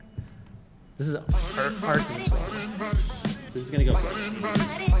This is our theme song. This is gonna go.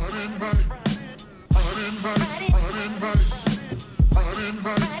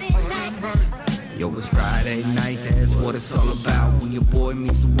 Yo, it's Friday night, that's what it's all about. When your boy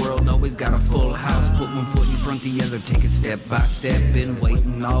meets the world, always got a full house. Put one foot in front of the other, take it step by step. Been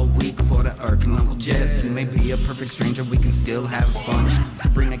waiting all week for the Urk and Uncle Jess. You may be a perfect stranger, we can still have fun.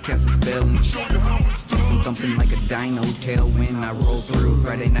 Sabrina casts a spell and I'm thumping like a dino tail when I roll through.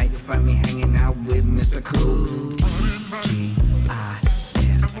 Friday night, you find me hanging out with Mr. Cool.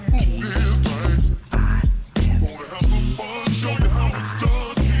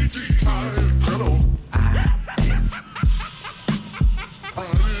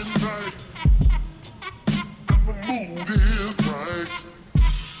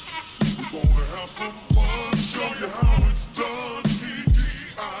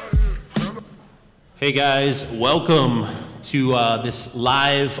 Hey guys, welcome to this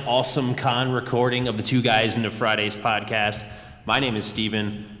live Awesome Con recording of the Two Guys Into Fridays podcast. My name is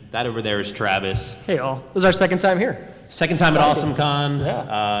Steven. That over there is Travis. Hey all, this is our second time here. Second time at Awesome Con.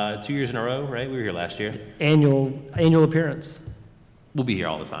 Yeah. 2 years in a row, right? We were here last year. Annual appearance. We'll be here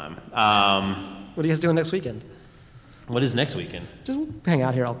all the time. What are you guys doing next weekend? What is next weekend? Just hang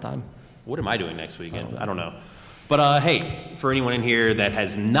out here all the time. What am I doing next weekend? I don't know. But hey, for anyone in here that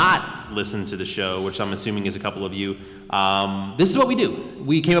has not listened to the show, which I'm assuming is a couple of you, this is what we do.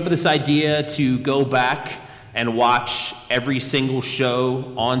 We came up with this idea to go back and watch every single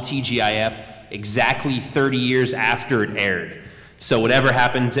show on TGIF exactly 30 years after it aired. So whatever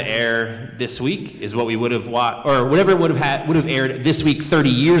happened to air this week is what we would have watched, or whatever would have aired this week 30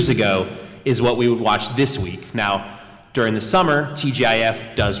 years ago is what we would watch this week. Now, during the summer,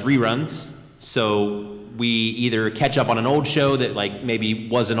 TGIF does reruns, so we either catch up on an old show that like maybe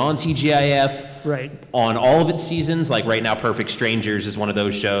wasn't on TGIF right on all of its seasons. Like right now, Perfect Strangers is one of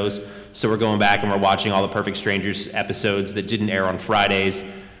those shows. So we're going back and we're watching all the Perfect Strangers episodes that didn't air on Fridays.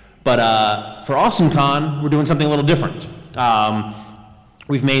 But for Awesome Con, we're doing something a little different.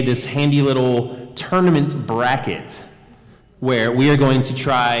 We've made this handy little tournament bracket where we are going to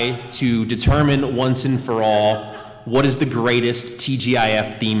try to determine once and for all what is the greatest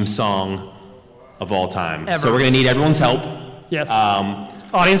TGIF theme song of all time. Ever. So we're going to need everyone's help. Yes.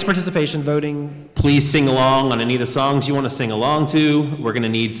 Audience participation, voting. Please sing along on any of the songs you want to sing along to. We're going to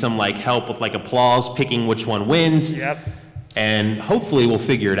need some like help with like applause, picking which one wins. Yep. And hopefully we'll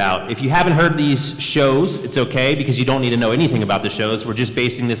figure it out. If you haven't heard these shows, it's okay because you don't need to know anything about the shows. We're just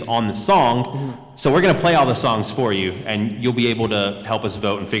basing this on the song. Mm-hmm. So we're going to play all the songs for you and you'll be able to help us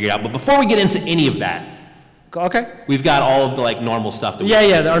vote and figure it out. But before we get into any of that, okay, we've got all of the like normal stuff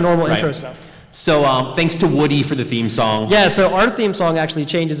that our normal intro stuff. So thanks to Woody for the theme song. Yeah, so our theme song actually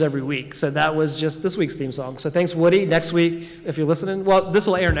changes every week. So that was just this week's theme song. So thanks, Woody. Next week, if you're listening, well, this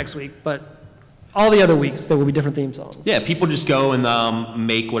will air next week, but all the other weeks, there will be different theme songs. Yeah, people just go and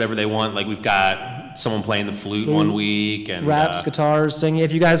make whatever they want. Like we've got someone playing the flute one week. And raps, guitars, singing.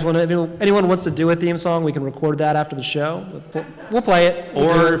 If you guys want to, if anyone wants to do a theme song, we can record that after the show. We'll play it.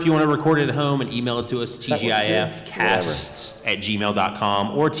 Or if you want to record it at home and email it to us,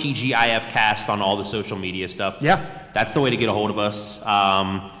 tgifcast@gmail.com or tgifcast on all the social media stuff. Yeah. That's the way to get a hold of us.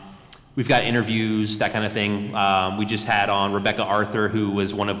 We've got interviews, that kind of thing. We just had on Rebecca Arthur, who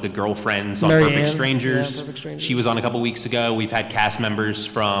was one of the girlfriends on Perfect Strangers. Yeah, Perfect Strangers. She was on a couple weeks ago. We've had cast members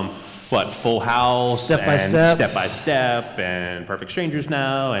from, Full House, Step by Step, and Perfect Strangers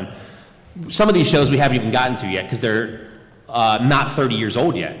now. And some of these shows we haven't even gotten to yet because they're not 30 years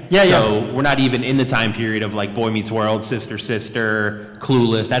old yet. So we're not even in the time period of like Boy Meets World, Sister,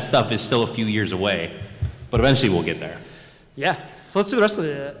 Clueless. That stuff is still a few years away. But eventually we'll get there. Yeah. So let's do the rest of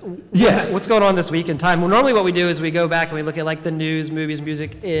what's going on this week in time. Well, normally what we do is we go back and we look at like the news, movies,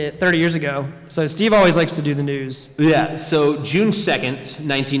 music 30 years ago. So Steve always likes to do the news. Yeah, so June 2nd,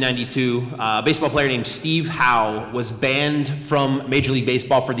 1992, a baseball player named Steve Howe was banned from Major League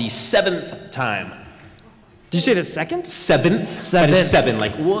Baseball for the 7th time. Did you say the second? Seventh. That is 7.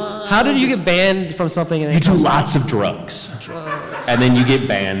 Like, what? How did you get banned from something? You do lots of drugs. And then you get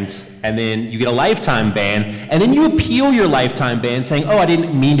banned. And then you get a lifetime ban. And then you appeal your lifetime ban saying, I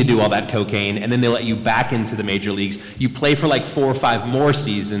didn't mean to do all that cocaine. And then they let you back into the major leagues. You play for like 4 or 5 more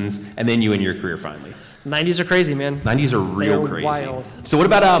seasons. And then you end your career finally. 90s are crazy, man. 90s are real crazy. Wild. So what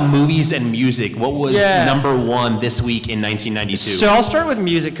about movies and music? What was number 1 this week in 1992? So I'll start with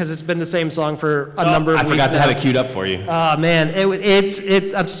music because it's been the same song for a number of weeks. I forgot to have it queued up for you. Oh, man. It's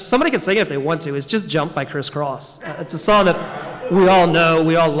somebody can sing it if they want to. It's just Jump by Criss Cross. It's a song that we all know,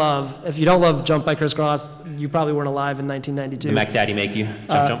 we all love. If you don't love Jump by Criss Cross, you probably weren't alive in 1992. Did Mac Daddy make you? Jump,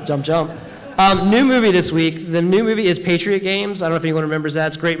 jump? Jump, jump. New movie this week. The new movie is Patriot Games. I don't know if anyone remembers that.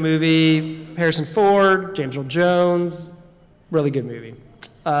 It's a great movie. Harrison Ford, James Earl Jones. Really good movie.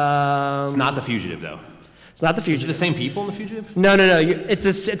 It's not The Fugitive, though. It's not The Is it Fugitive. the same people in The Fugitive? No.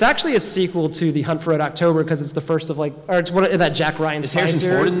 It's actually a sequel to The Hunt for Red October because it's the first of it's one of that Jack Ryan Is spy Harrison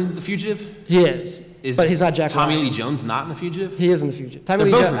Ford series. in The Fugitive? He is, but he's not Jack Tommy Ryan. Lee Jones not in The Fugitive? He is in The Fugitive. Tommy They're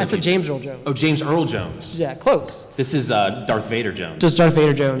Lee both Jones. in I The said Fugitive. James Earl Jones. Oh, James Earl Jones. Yeah, close. This is Darth Vader Jones. Just Darth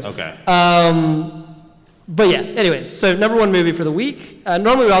Vader Jones. Okay. But yeah, anyways, so number one movie for the week.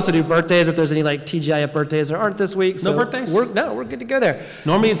 Normally we also do birthdays if there's any like TGIF birthdays that aren't this week. So birthdays? We're good to go there.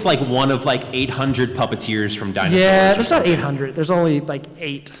 Normally it's like one of like 800 puppeteers from Dinosaurs. Yeah, or there's not something. 800. There's only like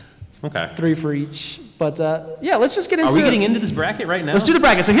 8, Okay. 3 for each. But yeah, let's just get into Are we it. getting into this bracket right now? Let's do the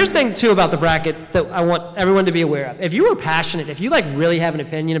bracket. So here's the thing too about the bracket that I want everyone to be aware of. If you are passionate, if you like really have an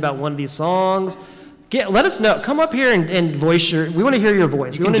opinion about one of these songs, let us know. Come up here and voice we want to hear your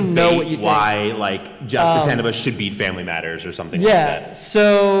voice. We want to know what you think. Why, like, just the 10 of us should beat Family Matters or something like Yeah. that.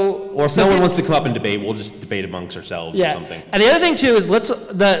 So. Or if so no one get- wants to come up and debate, we'll just debate amongst ourselves or Yeah. something. And the other thing too is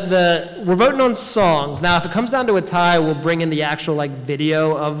we're voting on songs. Now if it comes down to a tie, we'll bring in the actual like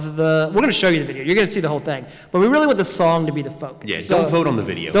video of we're going to show you the video. You're going to see the whole thing. But we really want the song to be the focus. Yeah, So don't vote on the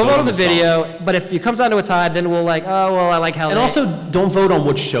video. Don't vote on the song. video, but if it comes down to a tie, then we'll like, oh well, I like how And they also, don't vote on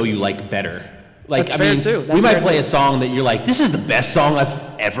which show you like better. Like, That's I fair, mean, too. we That's might fair, play too. a song that you're like, this is the best song I've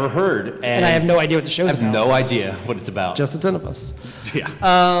ever heard. and I have no idea what the show's I have about. no idea what it's about. Just the 10 of us. yeah.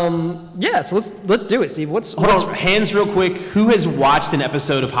 Yeah, so let's do it, Steve. What's Hold on, hands real quick. Who has watched an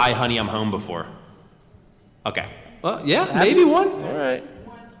episode of Hi, Honey, I'm Home before? Okay. Well, yeah, maybe one. all right?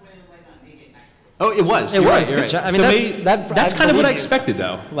 Oh, it was. It You're was. right, you're Good right. job. I mean, So that- maybe- that- that's I kind of what I believe you. expected,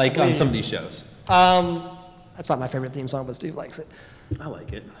 though, like on believe some you. of these shows. That's not my favorite theme song, but Steve likes it. I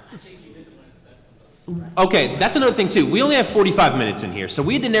like it. Okay, that's another thing, too. We only have 45 minutes in here, so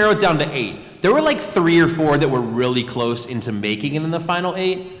we had to narrow it down to 8. There were like 3 or 4 that were really close into making it in the final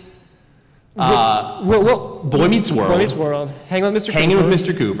 8. Boy Meets World. Boy Meets World. Hanging with Mr. Hanging Cooper. with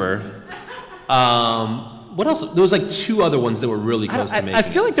Mr. Cooper. What else? There was like 2 other ones that were really close to making. I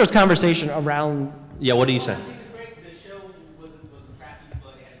feel like there was conversation around. Yeah, what do you say? The show was crappy,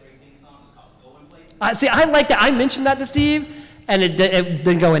 but it had a great theme song. It was called Going Places. See, I like that. I mentioned that to Steve, and it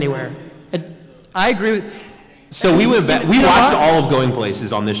didn't go anywhere. I agree with. So we went back. We You know watched what? all of Going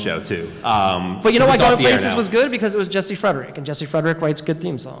Places on this show too. But you know why it's off Going the air Places now. was good? Because it was Jesse Frederick, and Jesse Frederick writes good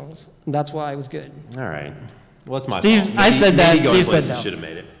theme songs. And that's why it was good. All right. Well, it's my Steve- fault. I said that, Maybe Going Steve said Places no. should have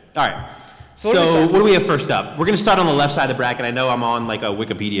made it. All right. So what do we So start? what do we have first up? We're going to start on the left side of the bracket. I know I'm on like a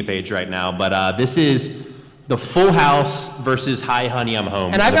Wikipedia page right now, but this is the Full House versus Hi, Honey, I'm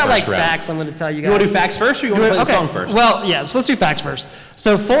Home. And for I've the got first like round. facts I'm going to tell you guys. You want to do facts first, or you want to play the song first? Well, yeah, so let's do facts first.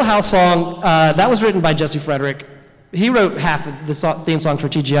 So Full House song, that was written by Jesse Frederick. He wrote half of the theme songs for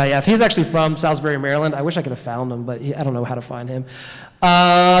TGIF. He's actually from Salisbury, Maryland. I wish I could have found him, but I don't know how to find him.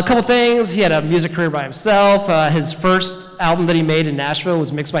 A couple things. He had a music career by himself. His first album that he made in Nashville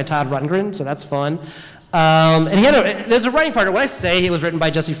was mixed by Todd Rundgren, so that's fun. And there's a writing partner. When I say it was written by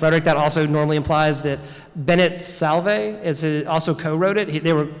Jesse Frederick, that also normally implies that Bennett Salve also co-wrote it.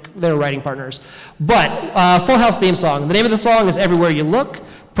 They were writing partners. But Full House theme song. The name of the song is Everywhere You Look,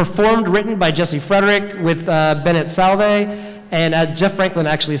 performed, written by Jesse Frederick with Bennett Salve. And Jeff Franklin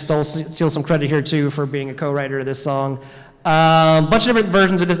actually steals some credit here too for being a co-writer of this song. Bunch of different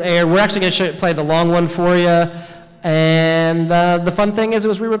versions of this air. We're actually going to play the long one for you. And the fun thing is it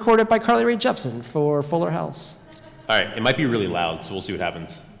was re-recorded by Carly Rae Jepsen for Fuller House. All right. It might be really loud, so we'll see what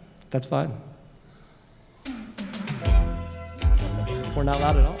happens. That's fine. We're not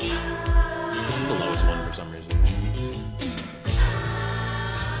loud at all. This is the lowest one for some reason.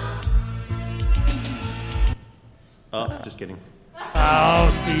 Oh, just kidding. Oh,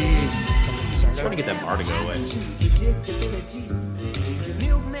 Steve. I'm trying to get that bar to go away. Predictability. The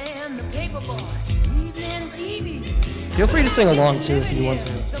milkman, the paperboy, evening TV. Feel free to sing along too if you want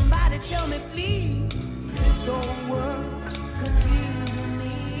to. Somebody tell me, please. This whole world's confusing me.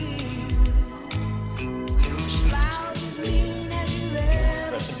 Clouds as mean as you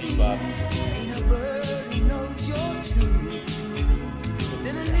ever see. Ain't a bird who knows you're true.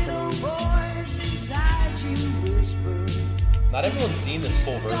 Then a little voice inside you whisper. Not everyone's seen this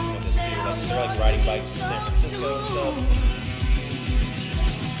full version of this too. They're like riding bikes in San Francisco and stuff.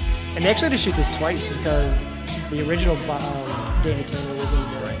 And they actually had to shoot this twice because the original Danny Tanner was in the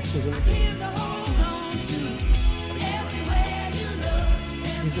game.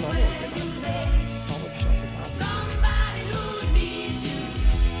 He's in all of it. Somebody who needs you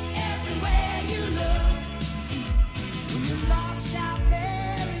everywhere you look. When you're lost out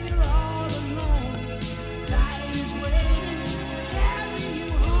there and you're all alone, light is waiting to carry you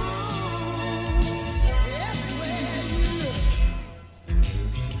home.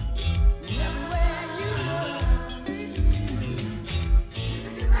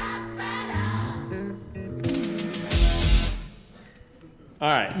 All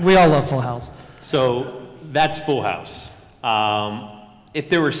right. We all love Full House. So that's Full House. If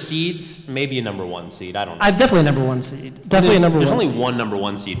there were seeds, maybe a number 1 seed. I don't know. I'm definitely a number 1 seed. Definitely a number 1 There's only seed. one number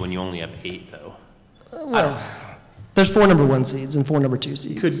 1 seed when you only have 8, though. Well, there's 4 number 1 seeds and 4 number 2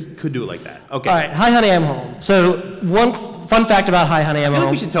 seeds. Could do it like that. Okay. All right, Hi Honey, I'm Home. So one fun fact about Hi Honey, I'm I feel like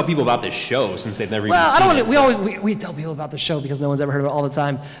Home. we should tell people about this show since they've never Well, I even don't seen want it. to. We tell people about the show because no one's ever heard of it all the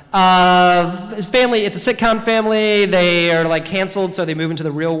time. Family. It's a sitcom family. They are like canceled, so they move into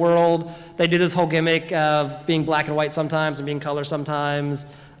the real world. They do this whole gimmick of being black and white sometimes and being color sometimes.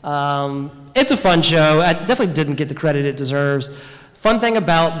 It's a fun show. I definitely didn't get the credit it deserves. Fun thing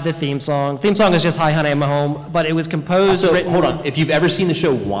about the theme song. Theme song is just Hi Honey, I'm Home, but it was composed. So, written, hold on. If you've ever seen the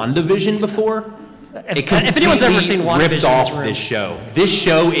show WandaVision before, If anyone's ever seen WandaVision, ripped in off this room. this show. This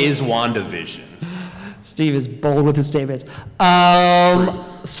show is WandaVision. Steve is bold with his statements.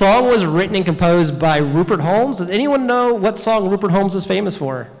 Song was written and composed by Rupert Holmes. Does anyone know what song Rupert Holmes is famous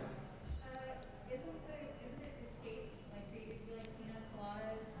for?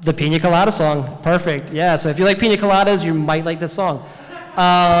 The Pina Colada song. Perfect. Yeah, so if you like pina coladas, you might like this song.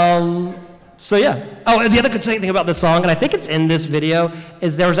 So yeah. Oh, and the other good thing about this song, and I think it's in this video,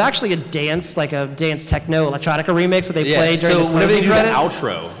 is there was actually a dance, like a dance techno electronica remix that they played during the whenever they closing do credits. the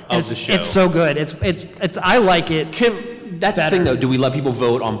outro And of the show. It's so good. It's I like it. That's better. the thing, though. Do we let people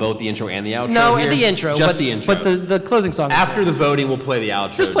vote on both the intro and the outro? No, here? the intro. Just but, the intro. But the closing song. is After good. the voting, we'll play the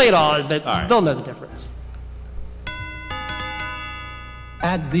outro. Just play it all, but All right. they'll know the difference.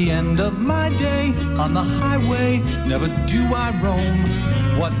 At the end of my day on the highway, never do I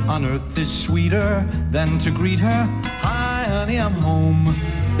roam. What on earth is sweeter than to greet her? Hi, honey, I'm home.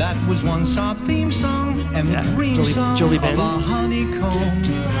 That was once our theme song and the Yeah, dream Julie- song Julie of Benz. a honeycomb.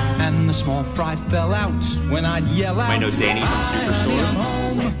 And the small fry fell out when I'd yell out. Might know Danny from "Hi, honey, Superstore." I'm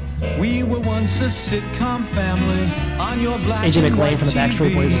home. We were once a sitcom family on your black AJ and McLean white from the Backstreet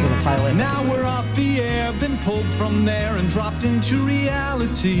TV. Boys was in the pilot Now episode. we're off the air, been pulled from there and dropped into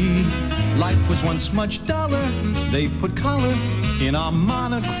reality. Life was once much duller. They put color in our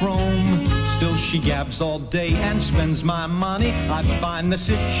monochrome. Still she gabs all day and spends my money. I find the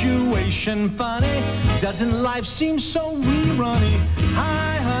situation funny. Doesn't life seem so rerunny?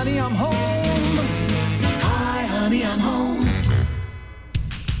 Hi, honey, I'm home. Hi, honey, I'm home.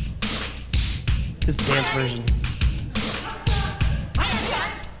 This is the dance version.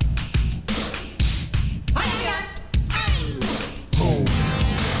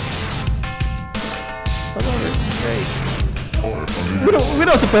 We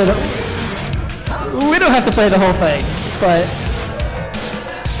don't have to play we don't have to play the whole thing, but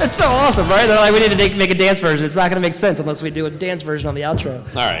it's so awesome, right? They're like, we need to make a dance version. It's not going to make sense unless we do a dance version on the outro.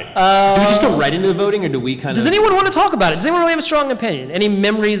 All right. Do we just go right into the voting, or do we kind of... Does anyone want to talk about it? Does anyone really have a strong opinion? Any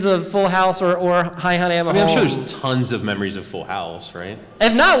memories of Full House or Hi Honey, I'm I mean, I'm sure Home? there's tons of memories of Full House, right?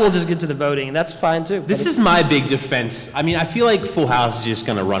 If not, we'll just get to the voting, and that's fine too. This is my big defense. I mean, I feel like Full House is just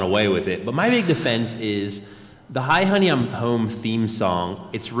going to run away with it, but my big defense is the Hi Honey, I'm Home theme song,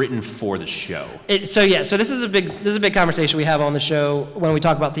 it's written for the show. So this is a big conversation we have on the show when we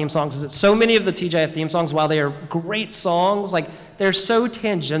talk about theme songs. Is that so many of the TGIF theme songs, while they are great songs, like they're so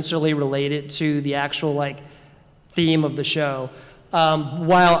tangentially related to the actual like theme of the show.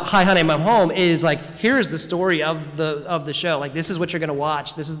 While Hi Honey, I'm Home is like, here's the story of the show. Like this is what you're gonna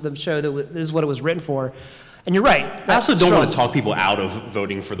watch. This is the show this is what it was written for. And you're right. I also that's don't want strong. to talk people out of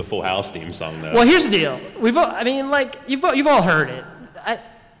voting for the Full House theme song, though. Well, here's the deal. You've all heard it.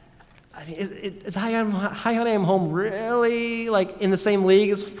 I mean, is Hi Honey, I'm Home really like in the same league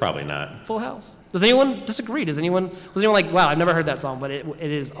as Probably not. Full House? Does anyone disagree? Was anyone like, wow, I've never heard that song, but it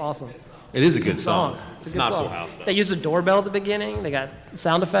is awesome. It is a good song. It's a It's good not song. Full House, though. They used a doorbell at the beginning. They got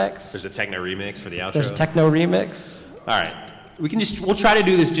sound effects. There's a techno remix for the outro. There's a techno remix. All right. We'll try to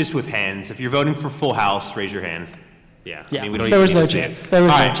do this just with hands. If you're voting for Full House, raise your hand. Yeah. Yeah, I mean, we don't there even was need no to see it. chance. There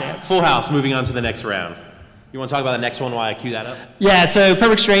was All no right, chance. Full House, moving on to the next round. You want to talk about the next one while I cue that up? Yeah, so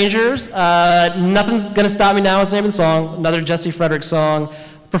Perfect Strangers. Nothing's Gonna Stop Me Now is the name of the song. Another Jesse Frederick song.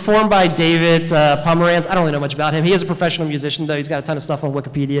 Performed by David Pomeranz. I don't really know much about him. He is a professional musician, though. He's got a ton of stuff on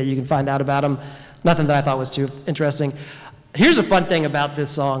Wikipedia. You can find out about him. Nothing that I thought was too interesting. Here's a fun thing about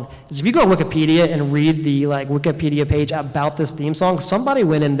this song, is if you go on Wikipedia and read the Wikipedia page about this theme song, somebody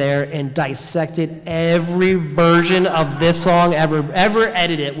went in there and dissected every version of this song ever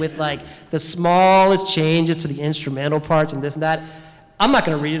edited it with the smallest changes to the instrumental parts and this and that. I'm not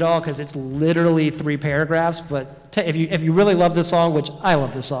going to read it all because it's literally 3 paragraphs, but if you really love this song, which I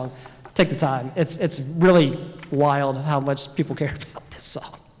love this song, take the time. It's really wild how much people care about this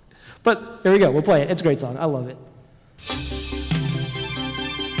song. But here we go. We'll play it. It's a great song. I love it.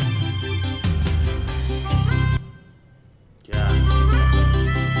 Yeah.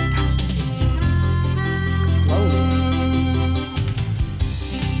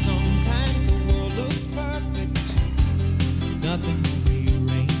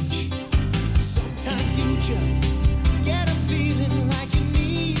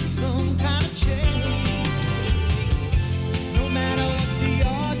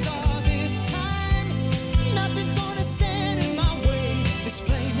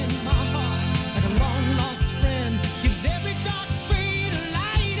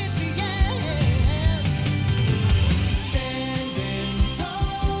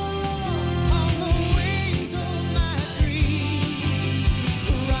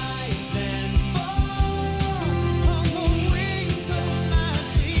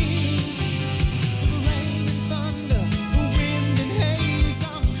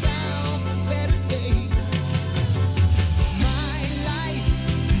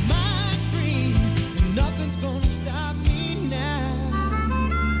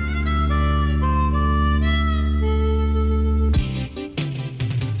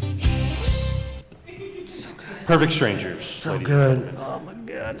 Perfect Strangers. So good. Oh my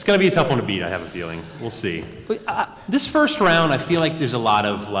God. It's going to be a tough one to beat, I have a feeling. We'll see. This first round, I feel like there's a lot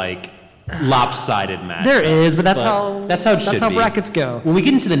of, like, lopsided matchups. There is, but that's how it should That's how be. brackets go. When we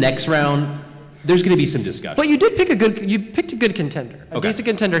get into the next round, there's going to be some discussion. But you picked a good contender, a Okay. decent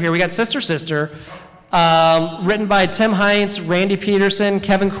contender here. We got Sister Sister, written by Tim Heinz, Randy Peterson,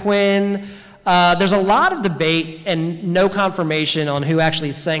 Kevin Quinn. There's a lot of debate and no confirmation on who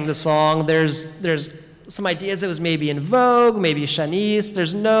actually sang the song. There's some ideas it was maybe In Vogue, maybe Shanice.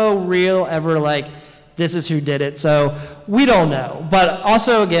 There's no real ever like, this is who did it. So we don't know. But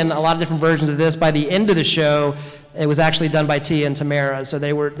also, again, a lot of different versions of this. By the end of the show, it was actually done by Tia and Tamara. So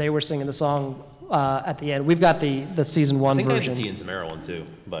they were singing the song at the end. We've got the season one I think version. I have the T and Samara one too,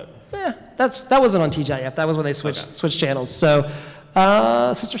 but That wasn't on TGIF. That was when they switched channels. So,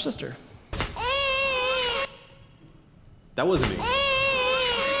 Sister Sister. that wasn't me.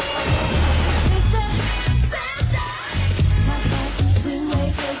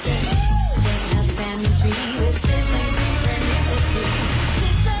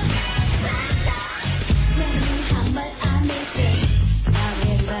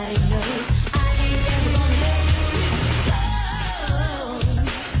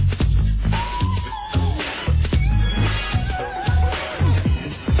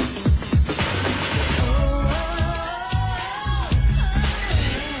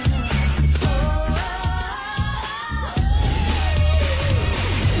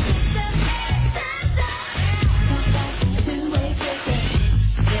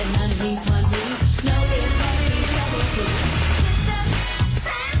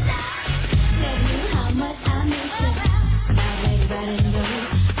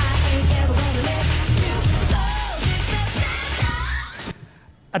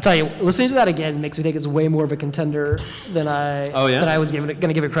 I tell you, listening to that again makes me think it's way more of a contender than I was going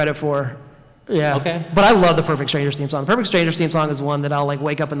to give it credit for. Yeah. Okay. But I love the Perfect Strangers theme song. The Perfect Strangers theme song is one that I'll like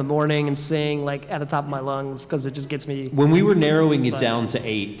wake up in the morning and sing like at the top of my lungs because it just gets me. When we were narrowing it like- down to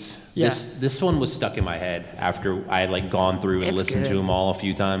 8, Yeah. this one was stuck in my head after I had like gone through and It's listened to good. them all a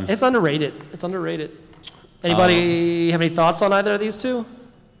few times. It's underrated. Anybody have any thoughts on either of these two?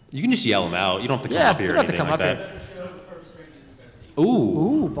 You can just yell them out. You don't have to come Yeah, up here you or don't have to anything come like up that.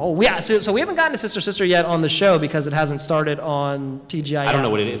 Ooh. Oh, yeah. So we haven't gotten to Sister Sister yet on the show because it hasn't started on TGIF. I don't know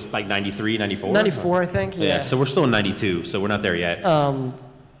what it is, like 93, 94? 94, I think. Yeah, so we're still in 92, so we're not there yet. I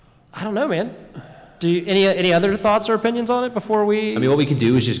don't know, man. Do you, any other thoughts or opinions on it before we? I mean, what we could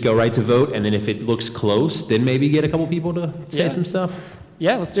do is just go right to vote, and then if it looks close, then maybe get a couple people to say Yeah. some stuff.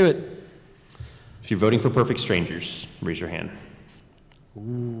 Yeah, let's do it. If you're voting for Perfect Strangers, raise your hand.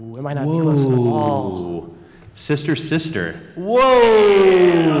 Ooh, it might not be close at all. Ooh. Sister Sister.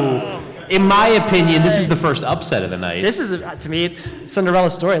 Whoa! In my opinion, this is the first upset of the night. This is, to me, it's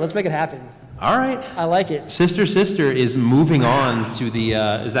Cinderella's story. Let's make it happen. All right. I like it. Sister Sister is moving on to the,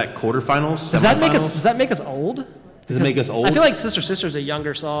 is that quarterfinals? Does that make us? Semifinals? Does that make us old? Does it make us old? I feel like Sister Sister is a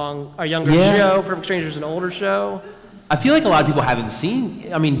younger song, a younger Yeah. show. Perfect Strangers is an older show. I feel like a lot of people haven't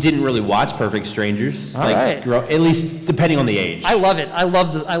didn't really watch Perfect Strangers. All right. At least depending on the age. I love it. I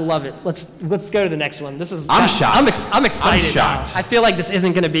love this. I love it. Let's go to the next one. This is. I'm shocked. I'm excited. I'm shocked. now. I feel like this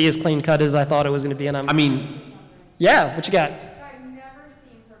isn't going to be as clean cut as I thought it was going to be, and I mean, yeah. What you got? So I've never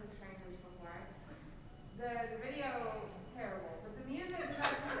seen Perfect Strangers before. The video, terrible, but the music,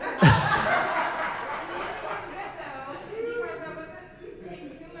 the music was good though. Because I wasn't paying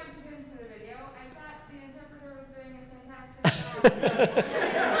too much attention to the video. I thought the interpreter was doing a fantastic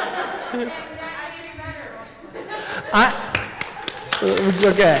job. And that made it better.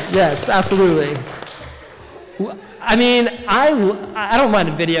 Okay. Yes. Absolutely. I mean, I don't mind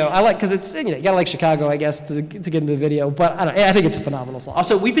a video. I like because it's you gotta like Chicago, I guess, to get into the video. But I think it's a phenomenal song.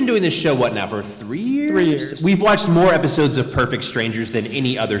 also, we've been doing this show, what now, for 3 years? 3 years. We've watched more episodes of Perfect Strangers than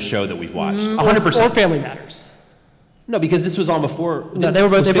any other show that we've watched. 100%. Or Family Matters. No, because this was on before. No, they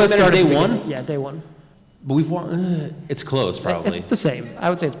both was started day at the one? beginning. Yeah, day one. But we've won. It's close, probably. It's the same.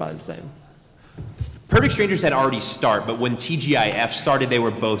 I would say it's probably the same. Perfect Strangers had already started, but when TGIF started, they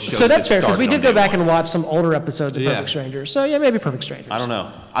were both shows. So that's that fair because we started did on go day back one. and watch some older episodes of Yeah. Perfect Strangers. So yeah, maybe Perfect Strangers. I don't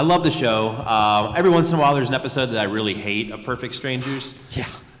know. I love the show. Every once in a while, there's an episode that I really hate of Perfect Strangers. Yeah.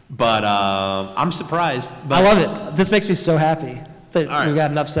 But I'm surprised. But, I love it. This makes me so happy that All right. we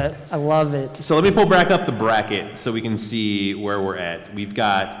got an upset. I love it. So let me pull back up the bracket so we can see where we're at. We've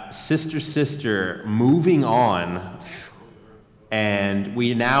got Sister Sister moving on. And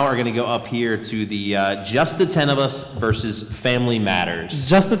we now are going to go up here to the Just the 10 of Us versus Family Matters.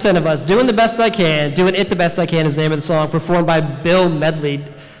 Just the 10 of us doing the best I can, doing it the best I can is the name of the song, performed by Bill Medley.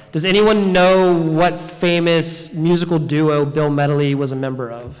 Does anyone know what famous musical duo Bill Medley was a member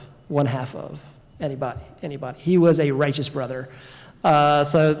of? One half of. Anybody. He was a righteous brother.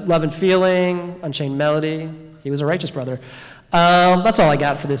 So Love and Feeling, Unchained Melody, he was a righteous brother. That's all I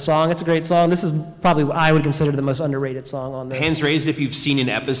got for this song. It's a great song. This is probably what I would consider the most underrated song on this. Hands raised if you've seen an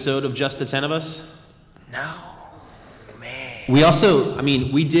episode of Just the 10 of Us. No, man. We also, I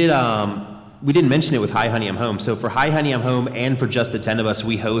mean, we didn't mention it with Hi Honey I'm Home. So for Hi Honey I'm Home and for Just the 10 of Us,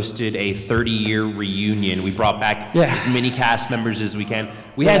 we hosted a 30-year reunion. We brought back as many cast members as we can.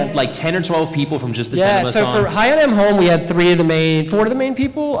 We had like 10 or 12 people from Just the 10 of Us so on. for Hi Honey I'm Home, we had four of the main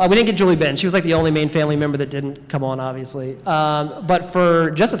people. We didn't get Julie Benn. She was like the only main family member that didn't come on, obviously. But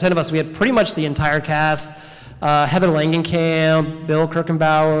for Just the 10 of Us, we had pretty much the entire cast. Heather Langenkamp, Bill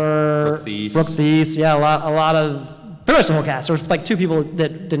Kirchenbauer, Brooke Thies. Yeah, a lot of, pretty much the whole cast. There was like 2 people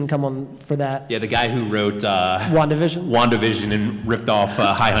that didn't come on for that. Yeah, the guy who wrote WandaVision and ripped off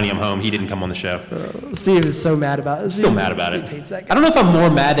Hi Honey I'm Home, he didn't come on the show. Steve is so mad about it. Still mad about Steve it. Hates that guy. I don't know if I'm more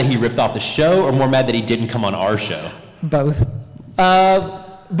mad that he ripped off the show or more mad that he didn't come on our show. Both.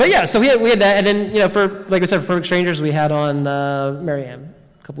 But yeah, so we had that, and then for like I said, for Perfect Strangers, we had on Marianne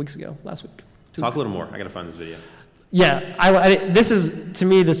a couple weeks ago, last week. Talk a little more. I gotta find this video. Yeah, this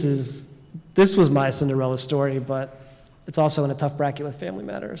was my Cinderella story, but it's also in a tough bracket with Family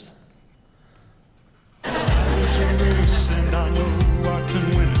Matters. And I know I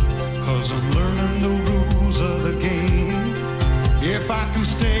can win it, 'cause I'm learning the rules of the game. If I can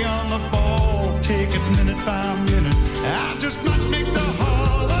stay on the ball, take it minute by minute, I just might make the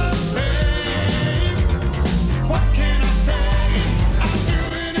Hall of Fame. What can I say? I'm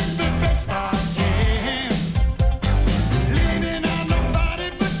doing it the best I can. Leaning on nobody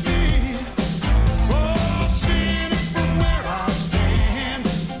but me. Oh, seeing it from where I stand.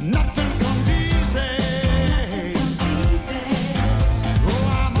 Nothing comes easy. Oh,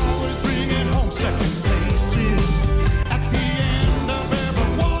 I'm always bringing home second places at the end of every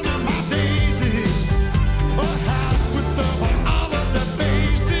one of my daisies. A house with all of the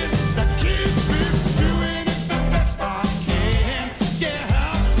bases that keeps me doing it the best I can. Yeah,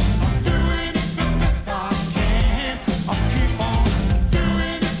 I'm doing it the best I can. I'll keep on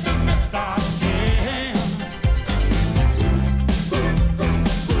doing it the best I can.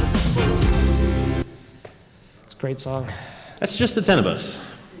 It's a great song. That's Just the 10 of Us.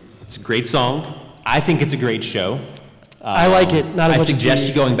 It's a great song. I think it's a great show. I like it. Not as I much as suggest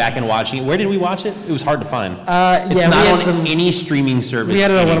Steve. you going back and watching it. Where did we watch it? It was hard to find. It's yeah, we not had on some- any streaming service. We had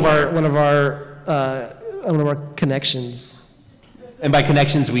it on anywhere. one of our connections. And by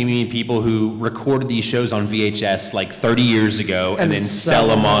connections, we mean people who recorded these shows on VHS like 30 years ago and then sell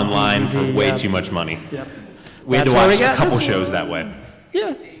them online for DVD, way yeah. too much money. Yep. We had That's to why watch we got a couple this shows one. that way.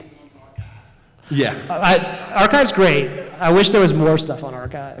 Yeah. Yeah. Archive's great. I wish there was more stuff on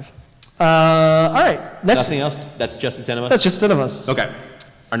Archive. All right, next. Nothing else? That's Just the 10 of Us? That's Just 10 of Us. Okay.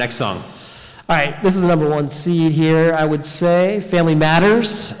 Our next song. All right, this is the number 1 seed here, I would say. Family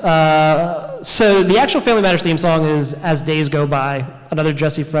Matters. So the actual Family Matters theme song is As Days Go By, another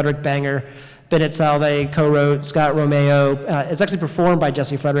Jesse Frederick banger. Bennett Salve co-wrote, Scott Romeo. It's actually performed by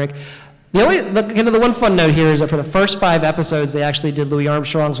Jesse Frederick. The one fun note here is that for the first 5 episodes, they actually did Louis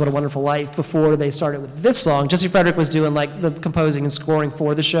Armstrong's What a Wonderful Life before they started with this song. Jesse Frederick was doing like the composing and scoring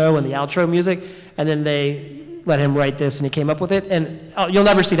for the show and the outro music, and then they let him write this and he came up with it. And you'll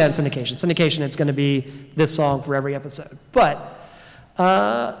never see that in syndication. Syndication, it's going to be this song for every episode. But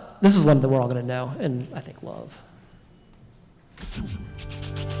this is one that we're all going to know and I think love.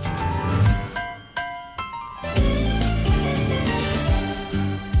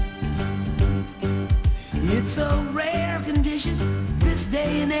 It's a rare condition this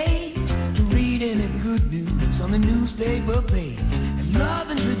day and age to read any good news on the newspaper page. And love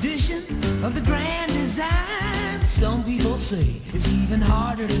and tradition of the grand design, some people say, is even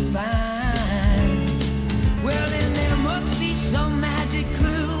harder to find. Well, then there must be some magic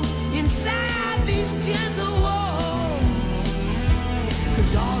clue inside these gentle walls.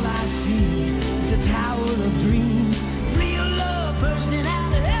 'Cause all I see is a tower of dreams, real love bursting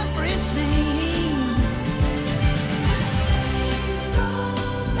out of every scene.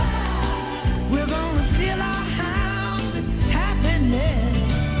 We're gonna fill our house with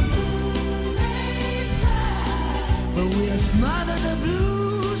happiness, but we'll smother the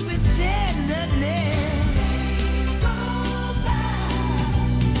blues with tenderness.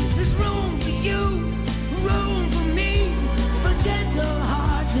 There's room for you, room for me, for gentle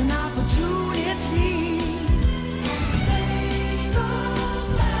hearts and opportunity.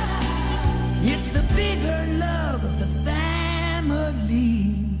 It's the bigger love of the family.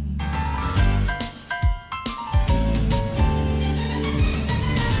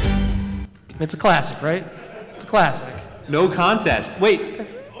 It's a classic, right? It's a classic. No contest. Wait.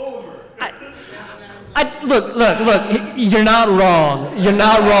 Look. You're not wrong. You're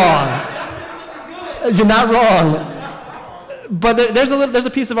not wrong. You're not wrong. But there's a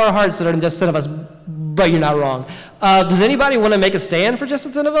piece of our hearts that are in Just 10 of Us, but you're not wrong. Does anybody want to make a stand for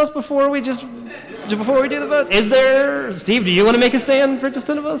Just 10 of Us before we do the votes? Is there, Steve, do you want to make a stand for Just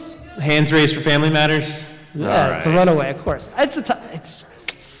 10 of Us? Hands raised for Family Matters? Yeah, it's a runaway, of course.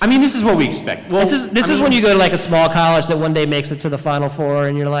 I mean, this is what we expect. Well, This is when you go to like a small college that one day makes it to the Final Four,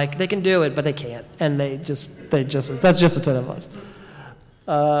 and you're like, they can do it, but they can't, and that's just a 10 of us.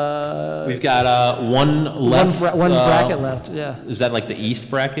 We've got one left. One bracket left, yeah. Is that like the East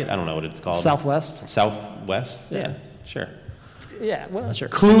bracket? I don't know what it's called. Southwest. Southwest? Yeah, sure. Yeah, well, sure.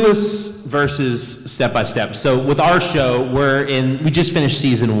 Clueless versus Step by Step. So with our show, we just finished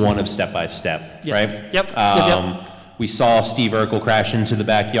season 1 of Step by Step, Yes. right? Yep. We saw Steve Urkel crash into the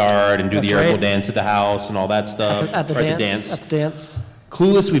backyard and do the That's Urkel right. dance at the house and all that stuff. At the Or dance.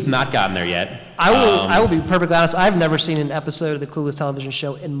 Clueless, we've not gotten there yet. I will be perfectly honest. I've never seen an episode of the Clueless television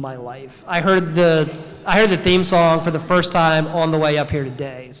show in my life. I heard the theme song for the first time on the way up here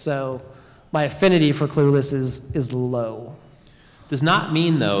today. So my affinity for Clueless is low. Does not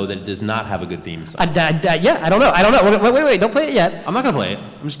mean though that it does not have a good theme song. I don't know. Wait, don't play it yet. I'm not gonna play it.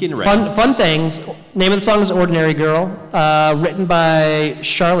 I'm just getting it ready. Fun things. Name of the song is "Ordinary Girl," written by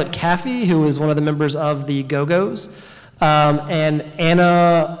Charlotte Caffey, who is one of the members of the Go-Go's. And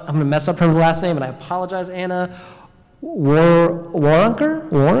Anna, I'm going to mess up her last name, and I apologize, Anna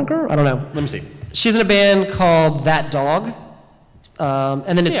Waronker? I don't know. Let me see. She's in a band called That Dog.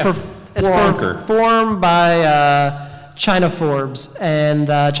 And then it's performed by China Forbes, and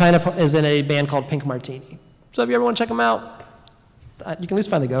China is in a band called Pink Martini. So if you ever want to check them out, you can at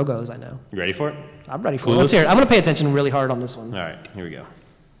least find the Go-Go's, I know. You ready for it? I'm ready for it. Let's hear it. I'm going to pay attention really hard on this one. All right, here we go.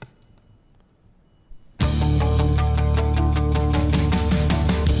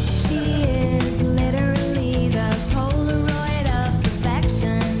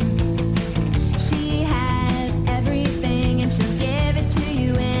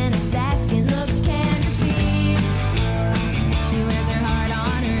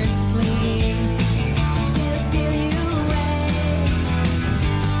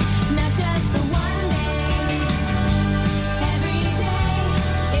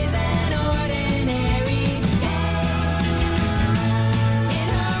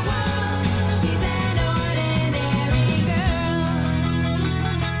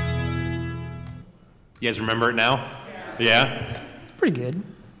 You guys remember it now? Yeah? It's pretty good.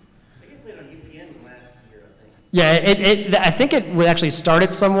 Yeah, I think it actually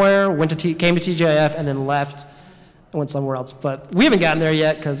started somewhere, came to TGIF, and then left and went somewhere else. But we haven't gotten there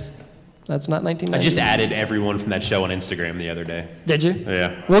yet because that's not 1990. I just added everyone from that show on Instagram the other day. Did you?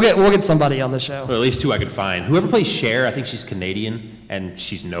 Yeah. We'll get somebody on the show. Well, at least 2 I could find. Whoever plays Cher, I think she's Canadian, and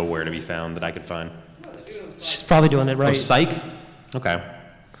she's nowhere to be found that I could find. She's probably doing it right. Oh, Psych? Okay.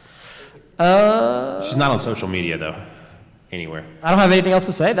 She's not on social media, though. Anywhere. I don't have anything else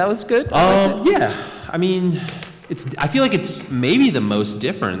to say. That was good. Yeah. I mean, I feel like it's maybe the most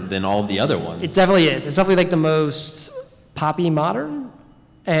different than all of the other ones. It definitely is. It's definitely like the most poppy modern.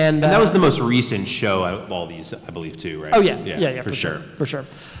 And that was the most recent show out of all these, I believe, too, right? Oh, yeah, for sure. For sure.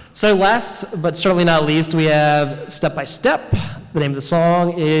 So last, but certainly not least, we have Step by Step. The name of the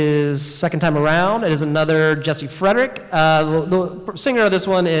song is Second Time Around. It is another Jesse Frederick. The singer of this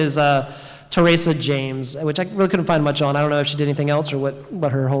one is Teresa James, which I really couldn't find much on. I don't know if she did anything else or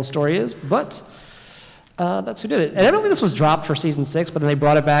what her whole story is, but that's who did it. And I don't think this was dropped for season 6, but then they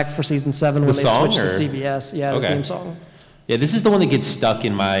brought it back for season 7 when they switched to CBS. Yeah, the theme song. Yeah, this is the one that gets stuck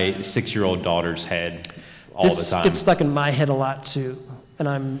in my 6-year-old daughter's head all the time. This gets stuck in my head a lot too, and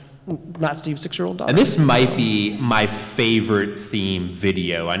I'm not Steve's 6-year-old daughter. And this might be my favorite theme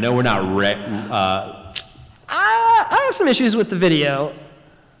video. I know we're not I have some issues with the video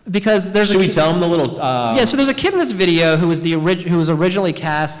because there's Should we tell them the little... Yeah, so there's a kid in this video who was originally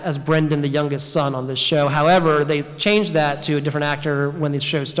cast as Brendan, the youngest son on this show. However, they changed that to a different actor when the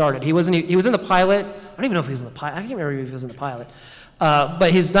show started. He was in the pilot. I don't even know if he was in the pilot. I can't remember if he was in the pilot.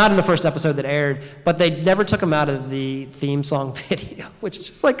 But he's not in the first episode that aired. But they never took him out of the theme song video, which is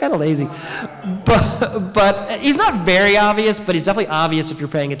just like kind of lazy. But he's not very obvious, but he's definitely obvious if you're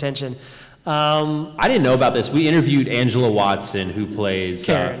paying attention. I didn't know about this. We interviewed Angela Watson, who plays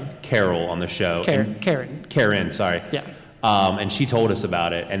Karen. Carol on the show. Karen. Karen, sorry. Yeah. And she told us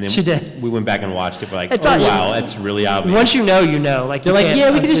about it, and then She did. we went back and watched it. We're like, It's oh not- wow, that's really obvious. Once you know, you know. Like They're you like, can't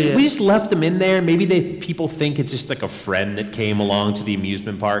yeah, we unsee it. just left them in there. Maybe people think it's just like a friend that came along to the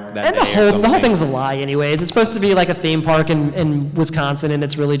amusement park that And day. the whole something. thing's a lie, anyways. It's supposed to be like a theme park in Wisconsin, and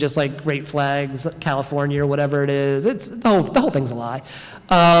it's really just like Great Flags, California, or whatever it is. It's the whole thing's a lie.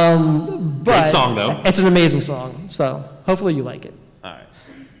 But Great song, though. It's an amazing song. So hopefully you like it. All right.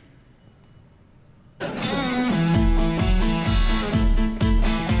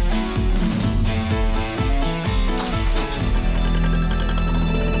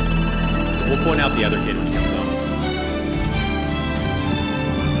 We'll point out the other kid when he comes on.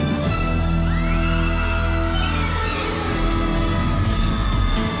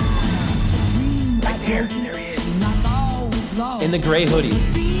 There he is. In the gray hoodie.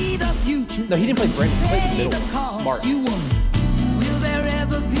 No, he didn't play Brandon. He played the middle. Mark. Will there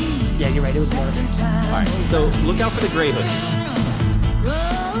ever be Yeah, you're right. It was more. All right. So look out for the gray hoodie.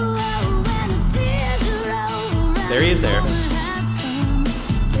 There he is there.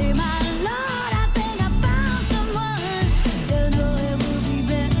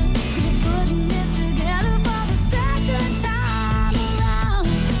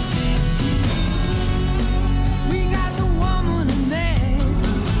 We got the woman and man.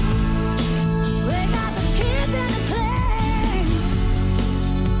 We got the kids and the play.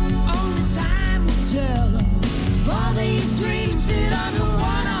 Only time will tell us. All these dreams fit under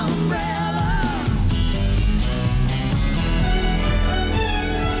one umbrella.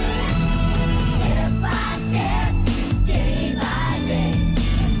 Step by step, day by day,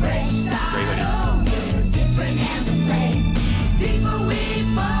 fresh start over, different hands of play. Deeper we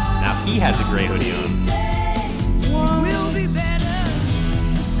fall. Now he has a gray hoodie on. We'll be better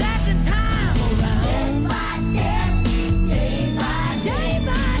the second time around. Step by step, day by day,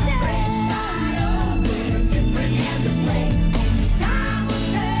 fresh start over, different hands to play. Only time will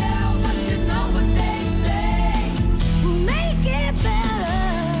tell, but you know what they say. We'll make it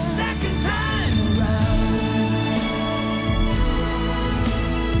better second time around.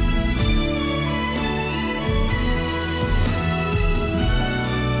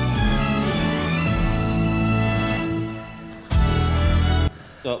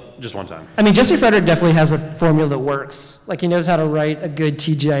 Oh, just one time. I mean, Jesse Frederick definitely has a formula that works. Like he knows how to write a good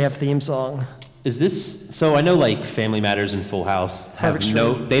TGIF theme song. Is this so? I know like Family Matters and Full House have Perfect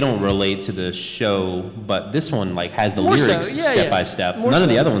no. Street. They don't relate to the show, but this one like has the More so, lyrics yeah, step yeah. by step. More None of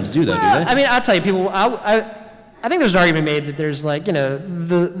the so. other ones do though, Well, do they? I mean, I'll tell you, people. I think there's an argument made that there's like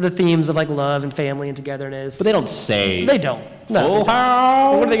the themes of like love and family and togetherness. But they don't say. They don't. No. Full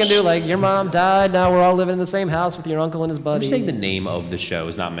House. What are they gonna do? Like your mom died. Now we're all living in the same house with your uncle and his I'm buddy. saying the name of the show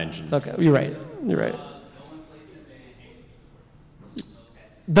is not mentioned. Okay, you're right. You're right.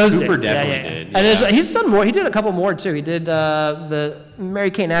 Those Cooper did. definitely did, And yeah. he's done more. He did a couple more too. He did the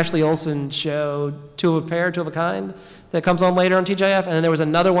Mary-Kate and Ashley Olsen show, Two of a Pair, Two of a Kind, that comes on later on TGIF. And then there was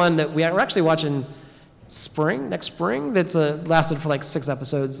another one that we're actually watching next spring. That's lasted for like 6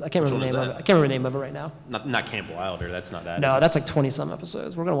 episodes. I can't remember the one name is of it. that? I can't remember the name of it right now. Not Camp Wilder. That's not that. No, is it? that's like 20 some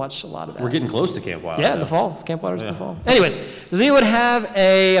episodes. We're gonna watch a lot of that. We're getting close to Camp Wilder. Yeah, in the fall. Camp Wilder's in the fall. Anyways, does anyone have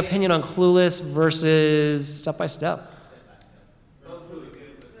a opinion on Clueless versus Step by Step?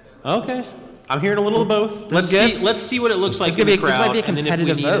 Okay. I'm hearing a little of both. This is good? Let's see what it looks like This in the could be- this crowd. might be a and then if we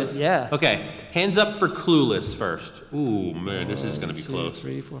competitive need vote, it- yeah. Okay. Hands up for Clueless first. Ooh, man, this is going to be 2, close.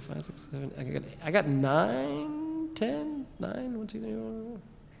 3, 4, 5, 6, 7. I got 9, 10, 9, 1, 2, 3, 4. All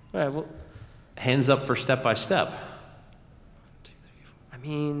right, well, Hands up for Step by Step. 2, 3, 4. I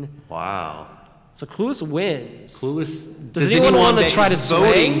mean, Wow. so Clueless wins. Clueless. Does anyone want to that try to is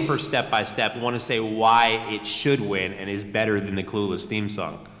voting sway? for Step by Step want to say why it should win and is better than the Clueless theme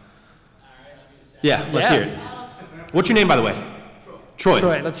song? Yeah, let's Yeah. hear it. What's your name, by the way? Troy.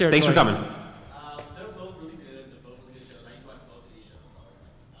 Troy, let's hear it, Thanks Troy. for coming. They're both really good. They're both really good shows. I used to watch both of these shows.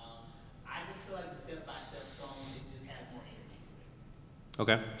 I just feel like the Step by Step song, it just has more energy to it.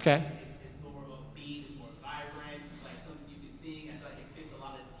 Okay. Okay. It's more upbeat, it's more vibrant, like something you can sing. I feel like it fits a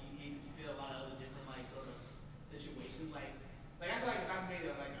lot of, you can feel a lot of other different like sort of situations. Like I feel like if I made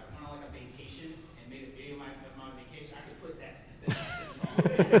went on like a vacation and made a video of my vacation, I could put that Step by Step song.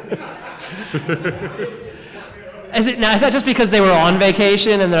 Is that just because they were on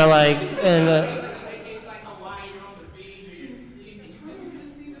vacation and they're like, and Vacation like Hawaii, you're on the beach, or you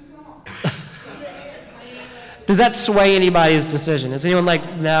just sing the song. does that sway anybody's decision? Is anyone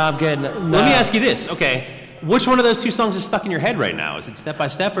like, no, I'm good? No. Let me ask you this. Okay. Which one of those two songs is stuck in your head right now? Is it Step by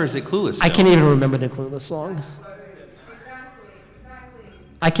Step or is it Clueless? I still? can't even remember the Clueless song.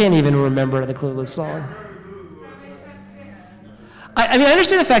 I can't even remember the Clueless song. I mean, I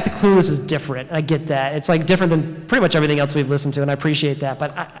understand the fact that Clueless is different. I get that. It's like different than pretty much everything else we've listened to, and I appreciate that.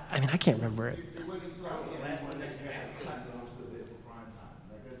 But I mean, I can't remember it.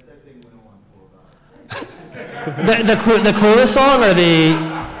 The Clueless song or the?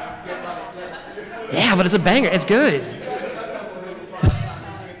 Yeah, but it's a banger. It's good.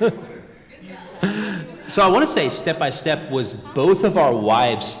 So I want to say Step by Step was both of our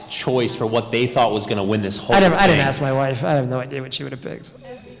wives' choice for what they thought was going to win this whole thing. I didn't ask my wife. I have no idea what she would have picked.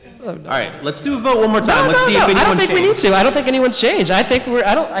 All right, let's do a vote one more time. No, Let's see if anyone's I don't think changed. we need to. I don't think anyone's changed. I think we're.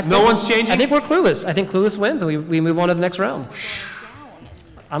 No one's changing? I think we're Clueless. I think Clueless wins, and we move on to the next round.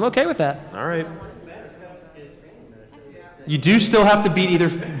 I'm okay with that. All right. You do still have to beat either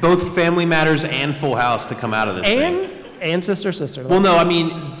both Family Matters and Full House to come out of this thing. And Sister Sister. Well, no, I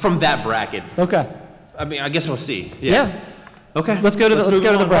mean from that bracket. Okay. I mean, I guess we'll see. Yeah. Okay. Let's go to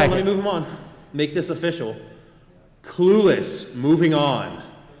the bracket. Let me move them on. Make this official. Clueless. Moving on.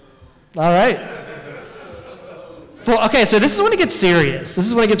 All right. Well, okay, so this is when it gets serious. This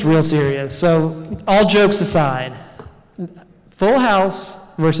is when it gets real serious. So, all jokes aside, Full House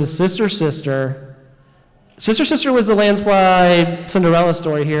versus Sister Sister. Sister Sister was the landslide Cinderella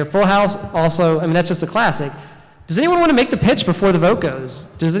story here. Full House also, I mean, that's just a classic. Does anyone want to make the pitch before the vote goes?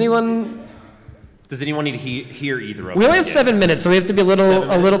 Does anyone need to hear either of them? We only have 7 minutes, so we have to be a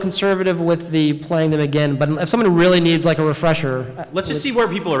little conservative with the playing them again. But if someone really needs like a refresher, Let's just see where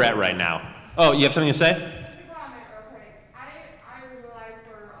people are at right now. Oh, you have something to say? Just a comment real quick. I was alive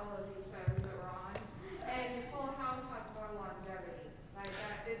for all of these shows that were on, and Full House has more longevity. Like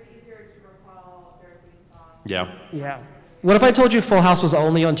that, it's easier to recall their theme song. Yeah. yeah. What if I told you Full House was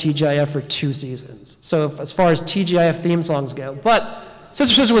only on TGIF for 2 seasons? So as far as TGIF theme songs go, but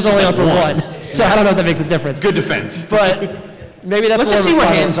Sister Sister was only on for one, so I don't know if that makes a difference. Good defense. But maybe that's. Let's just see where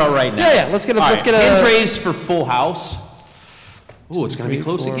hands are right now. Yeah. Let's get a. All Let's right, get a. hands raised for Full House. Ooh, it's going to be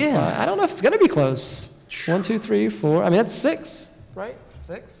close 4, again. 5. I don't know if it's going to be close. 1, 2, 3, 4. I mean, that's 6, right?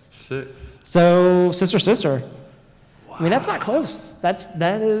 6. 6. So Sister Sister. Wow. I mean, that's not close. That's the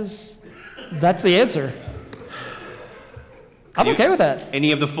answer. I'm okay with that.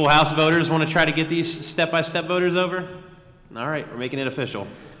 Any of the Full House voters want to try to get these step-by-step voters over? All right, we're making it official.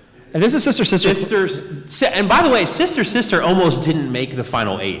 And this is Sister Sister. And by the way, Sister Sister almost didn't make the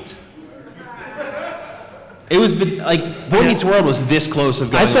final 8. It was like Boy Meets World was this close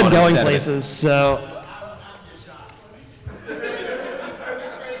of going. I said on going instead of it. places, so.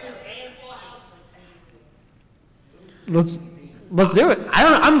 Let's do it. I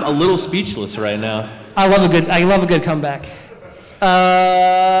don't know. I'm a little speechless right now. I love a good comeback.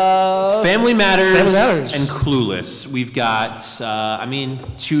 Family Matters Matters. and Clueless. We've got,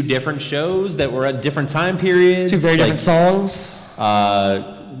 2 different shows that were at different time periods. 2 very different songs.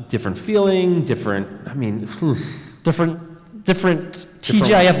 Different feeling, different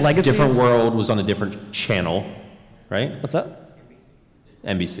TGIF legacies. Different World was on a different channel, right? What's that?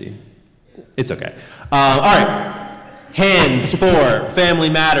 NBC. It's okay. All right. Hands for Family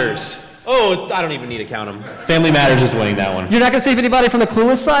Matters. Oh, I don't even need to count them. Family Matters is winning that one. You're not going to see if anybody from the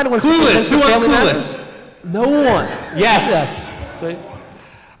Clueless side wants Clueless. to Who wants Family Clueless? Matters? No one. Yes. See?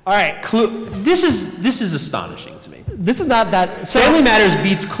 All right. This is astonishing to me. This is not that. So Family Matters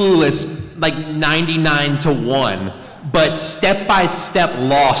beats Clueless like 99-1, but Step by Step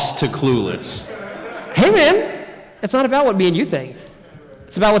lost to Clueless. Hey, man. It's not about what me and you think.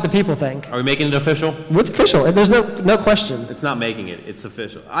 It's about what the people think. Are we making it official? What's official? There's no question. It's not making it. It's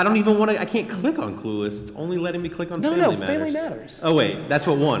official. I don't even want to. I can't click on Clueless. It's only letting me click on Family Matters. Family Matters. Oh wait, that's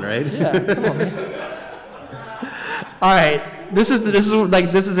what won, right? Yeah, come on, man. All right, this is it.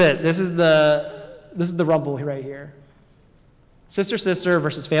 This is the rumble right here. Sister Sister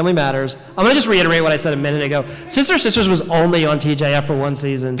versus Family Matters. I'm gonna just reiterate what I said a minute ago. Sister Sisters was only on TGIF for 1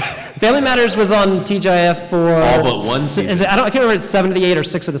 season. Family Matters was on TGIF for all but 1 season. I can't remember if it's 7 of the 8 or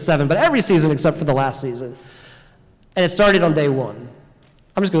 6 of the 7, but every season except for the last season. And it started on day 1.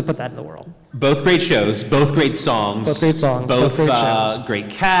 I'm just gonna put that in the world. Both great shows, both great songs. Both great songs, Both great shows. Great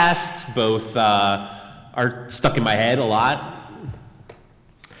casts. Both are stuck in my head a lot.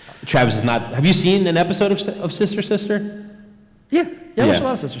 Travis is not. Have you seen an episode of Sister Sister? Yeah, I watched Yeah. a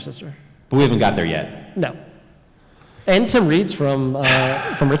lot of Sister Sister. But we haven't got there yet. No. And Tim Reed's from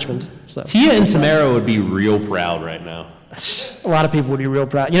Richmond. So Tia and Tamara would be real proud right now. a lot of people would be real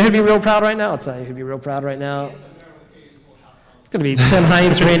proud. You know who'd be real proud right now? I'll tell you who'd be real proud right now. It's going to be Tim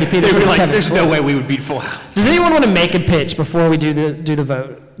Hines, Randy Peterson. They'd be like, Kevin there's Ford. no way we would beat Full House. Does anyone want to make a pitch before we do the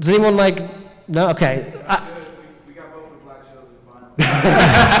vote? Does anyone no? Okay. We got both of the black shows in the finals.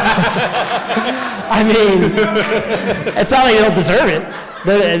 I mean, it's not like they don't deserve it.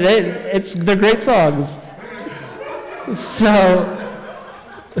 They're great songs. So,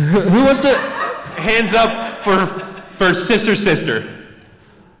 who wants to? Hands up for Sister Sister.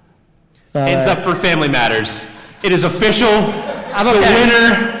 Hands up for Family Matters. It is official. I'm The okay.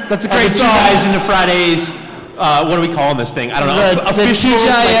 winner. That's a of great the Two song. Guys into Fridays. What are we calling this thing? I don't know. The Official,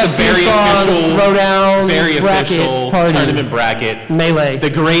 TGIF like the very theme song, official, throwdown, very bracket official party. tournament bracket. Melee. The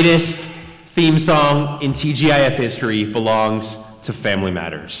greatest theme song in TGIF history belongs to Family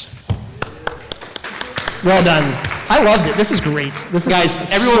Matters. Well done. I loved it. This is great. This is Guys,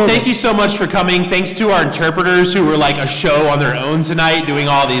 everyone, thank you so much for coming. Thanks to our interpreters who were like a show on their own tonight, doing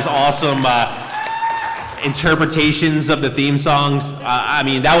all these awesome interpretations of the theme songs. I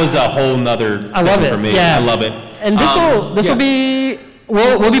mean, that was a whole nother I love thing it. for me. Yeah. I love it. And this will be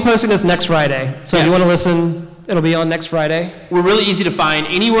we'll be posting this next Friday. So if you want to listen, it'll be on next Friday. We're really easy to find.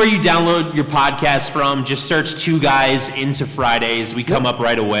 Anywhere you download your podcast from, just search Two Guys into Fridays. We come up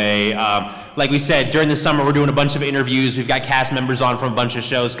right away. Like we said, during the summer, we're doing a bunch of interviews. We've got cast members on from a bunch of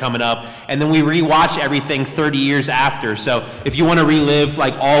shows coming up. And then we rewatch everything 30 years after. So if you want to relive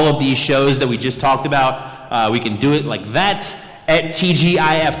like all of these shows that we just talked about, we can do it like that. At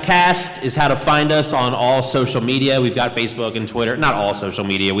TGIF Cast is how to find us on all social media. We've got Facebook and Twitter. Not all social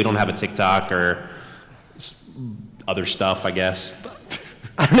media. We don't have a TikTok or other stuff, I guess.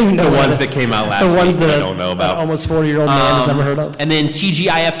 I don't even know The what ones that came out last the ones week that I don't know about. almost 40-year-old man has never heard of. And then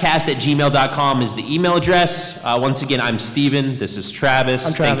tgifcast@gmail.com is the email address. Once again, I'm Steven. This is Travis.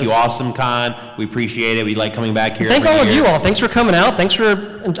 I'm Thank Travis. you, Awesome Con. We appreciate it. We like coming back here. Thank every all of year. you all. Thanks for coming out. I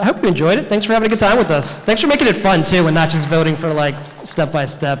hope you enjoyed it. Thanks for having a good time with us. Thanks for making it fun too, and not just voting for like step by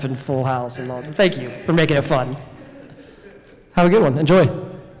step and Full House and all. Thank you for making it fun. Have a good one. Enjoy.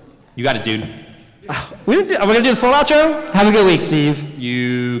 You got it, dude. Are we gonna do the full outro? Have a good week, Steve.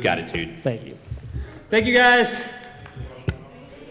 You got it, dude. Thank you. Thank you, guys.